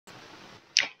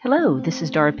Hello, this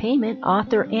is Dara Payment,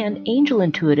 author and angel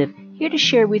intuitive, here to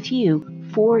share with you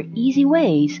 4 easy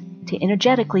ways to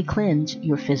energetically cleanse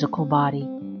your physical body.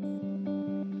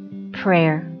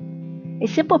 Prayer. A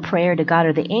simple prayer to God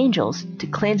or the angels to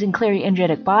cleanse and clear your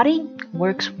energetic body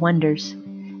works wonders.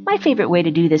 My favorite way to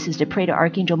do this is to pray to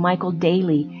Archangel Michael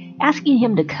daily, asking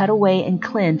him to cut away and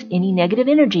cleanse any negative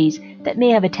energies that may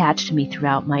have attached to me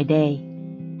throughout my day.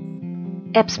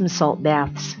 Epsom salt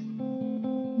baths.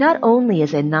 Not only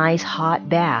is a nice hot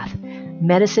bath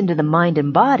medicine to the mind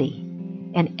and body,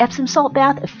 an Epsom salt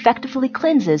bath effectively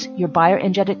cleanses your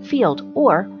bioenergetic field,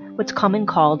 or what's commonly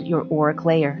called your auric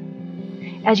layer.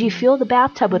 As you fill the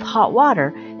bathtub with hot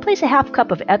water, place a half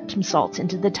cup of Epsom salts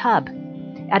into the tub.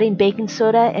 Adding baking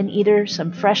soda and either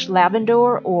some fresh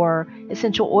lavender or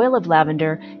essential oil of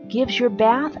lavender gives your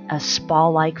bath a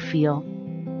spa-like feel.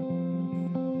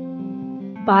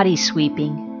 Body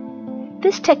sweeping.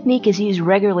 This technique is used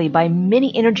regularly by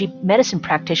many energy medicine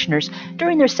practitioners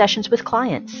during their sessions with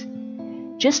clients.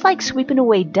 Just like sweeping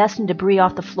away dust and debris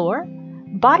off the floor,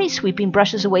 body sweeping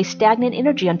brushes away stagnant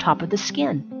energy on top of the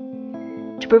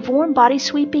skin. To perform body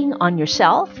sweeping on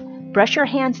yourself, brush your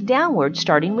hands downward,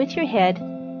 starting with your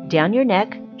head, down your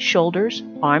neck, shoulders,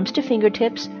 arms to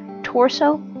fingertips,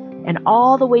 torso, and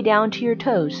all the way down to your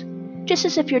toes, just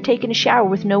as if you're taking a shower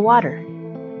with no water.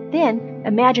 Then,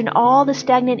 imagine all the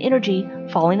stagnant energy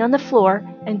falling on the floor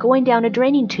and going down a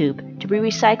draining tube to be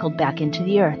recycled back into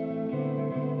the earth.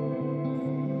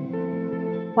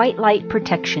 White light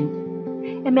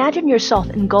protection. Imagine yourself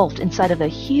engulfed inside of a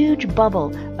huge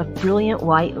bubble of brilliant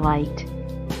white light.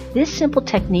 This simple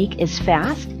technique is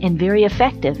fast and very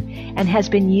effective and has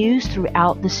been used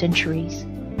throughout the centuries.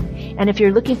 And if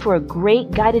you're looking for a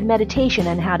great guided meditation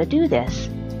on how to do this,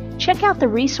 check out the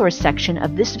resource section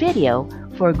of this video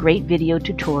for a great video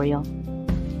tutorial.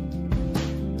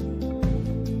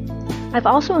 I've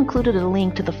also included a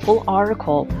link to the full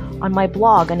article on my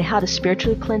blog on how to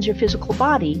spiritually cleanse your physical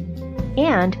body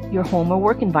and your home or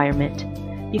work environment.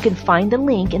 You can find the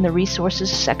link in the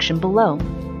resources section below.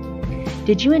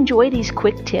 Did you enjoy these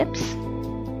quick tips?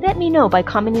 Let me know by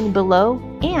commenting below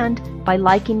and by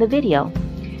liking the video.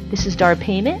 This is Dara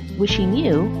Payment, wishing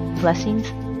you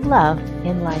blessings, love,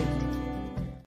 and light.